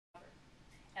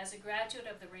As a graduate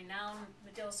of the renowned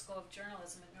Medill School of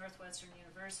Journalism at Northwestern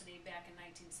University back in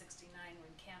 1969,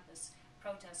 when campus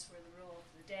protests were the rule of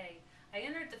the day, I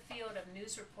entered the field of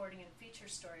news reporting and feature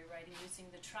story writing using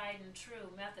the tried and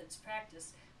true methods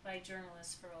practiced by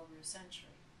journalists for over a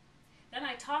century. Then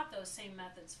I taught those same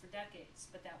methods for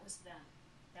decades, but that was then.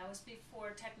 That was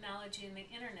before technology and the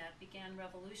internet began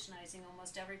revolutionizing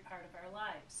almost every part of our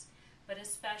lives, but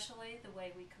especially the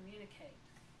way we communicate.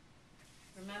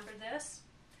 Remember this?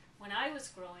 When I was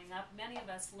growing up, many of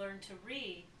us learned to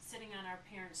read sitting on our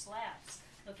parents' laps,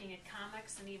 looking at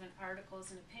comics and even articles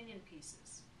and opinion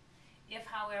pieces. If,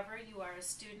 however, you are a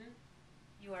student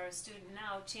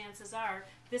now, chances are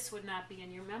this would not be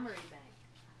in your memory bank.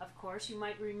 Of course, you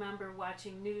might remember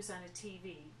watching news on a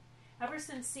TV. Ever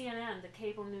since CNN, the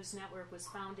cable news network, was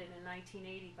founded in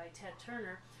 1980 by Ted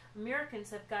Turner,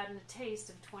 Americans have gotten a taste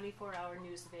of 24-hour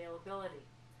news availability.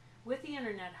 With the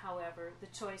internet, however, the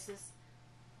choices,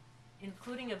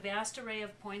 including a vast array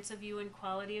of points of view and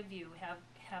quality of view,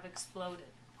 have exploded.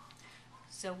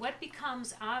 So what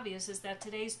becomes obvious is that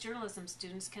today's journalism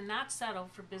students cannot settle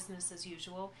for business as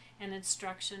usual and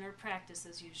instruction or practice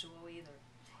as usual either.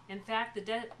 In fact,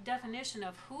 the definition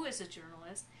of who is a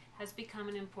journalist has become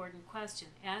an important question,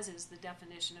 as is the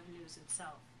definition of news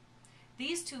itself.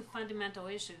 These two fundamental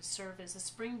issues serve as a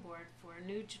springboard for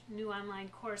a new online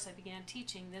course I began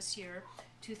teaching this year,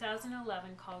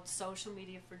 2011, called Social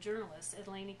Media for Journalists at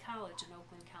Laney College in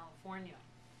Oakland, California.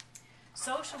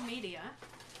 Social media,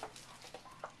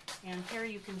 and here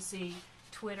you can see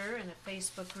Twitter and a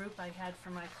Facebook group I had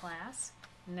for my class.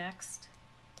 Next,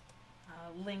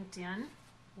 LinkedIn,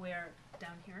 where,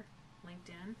 down here,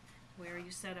 LinkedIn, where you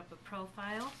set up a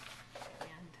profile,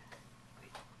 and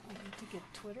we need to get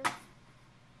Twitter,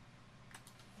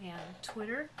 and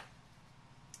Twitter.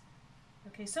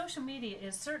 Okay, social media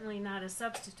is certainly not a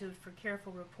substitute for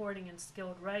careful reporting and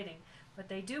skilled writing, but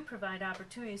they do provide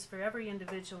opportunities for every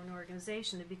individual and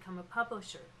organization to become a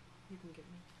publisher. You can give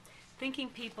me. Thinking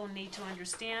people need to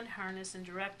understand, harness, and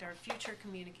direct our future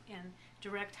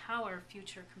direct how our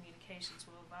future communications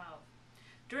will evolve.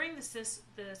 During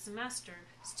the semester,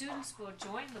 students will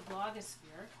join the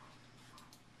blogosphere,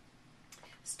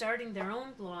 starting their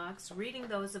own blogs, reading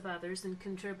those of others, and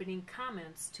contributing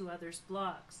comments to others'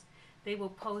 blogs. They will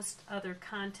post other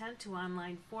content to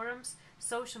online forums,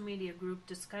 social media group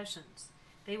discussions.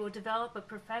 They will develop a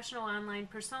professional online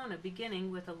persona,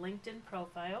 beginning with a LinkedIn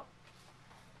profile,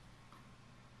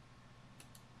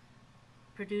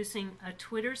 producing a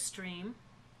Twitter stream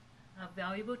of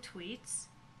valuable tweets,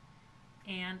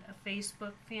 and a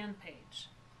Facebook fan page.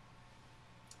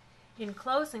 In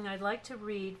closing, I'd like to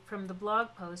read from the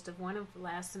blog post of one of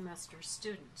last semester's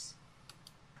students.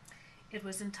 It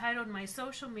was entitled My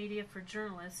Social Media for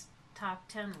Journalists Top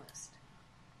 10 List.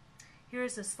 Here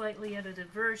is a slightly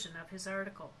edited version of his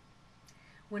article.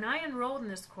 When I enrolled in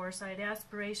this course, I had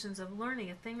aspirations of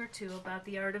learning a thing or two about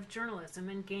the art of journalism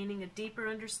and gaining a deeper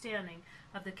understanding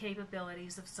of the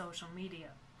capabilities of social media.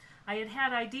 I had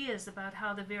had ideas about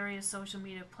how the various social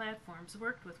media platforms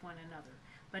worked with one another,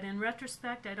 but in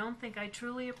retrospect, I don't think I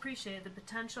truly appreciated the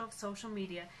potential of social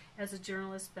media as a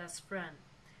journalist's best friend.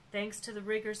 Thanks to the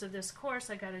rigors of this course,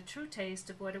 I got a true taste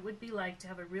of what it would be like to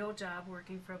have a real job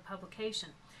working for a publication,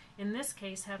 in this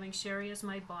case having Sherry as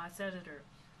my boss editor.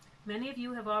 Many of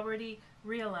you have already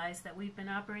realized that we've been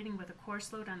operating with a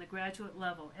course load on the graduate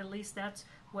level. At least that's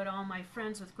what all my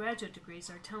friends with graduate degrees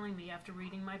are telling me after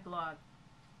reading my blog.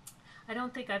 I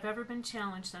don't think I've ever been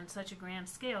challenged on such a grand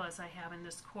scale as I have in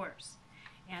this course.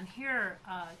 And here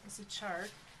is a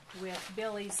chart with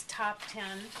Billy's top 10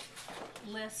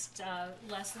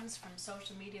 lessons from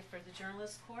social media for the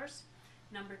journalist course.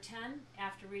 Number 10,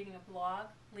 after reading a blog,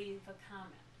 leave a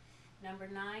comment. Number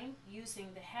 9,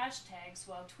 using the hashtags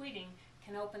while tweeting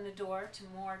can open the door to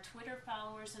more Twitter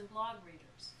followers and blog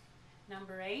readers.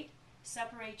 Number 8,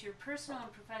 separate your personal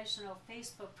and professional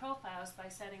Facebook profiles by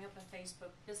setting up a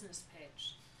Facebook business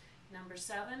page. Number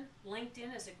 7,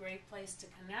 LinkedIn is a great place to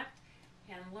connect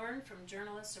and learn from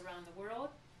journalists around the world.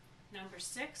 Number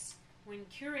 6, when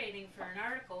curating for an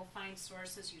article, find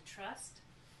sources you trust.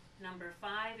 Number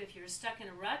 5, if you're stuck in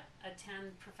a rut,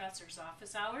 attend professors'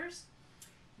 office hours.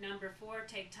 Number 4,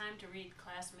 take time to read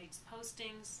classmates'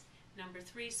 postings. Number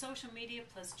 3, social media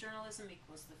plus journalism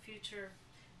equals the future.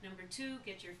 Number 2,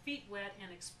 get your feet wet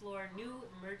and explore new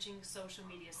emerging social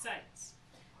media sites.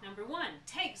 Number 1,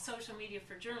 take social media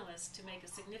for journalists to make a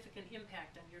significant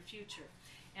impact on your future.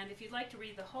 And if you'd like to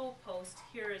read the whole post,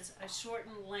 here is a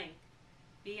shortened link,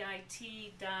 bit.ly,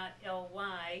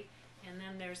 and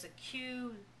then there's a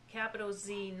Q, capital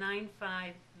Z,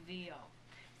 95VO.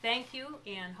 Thank you,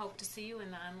 and hope to see you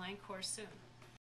in the online course soon.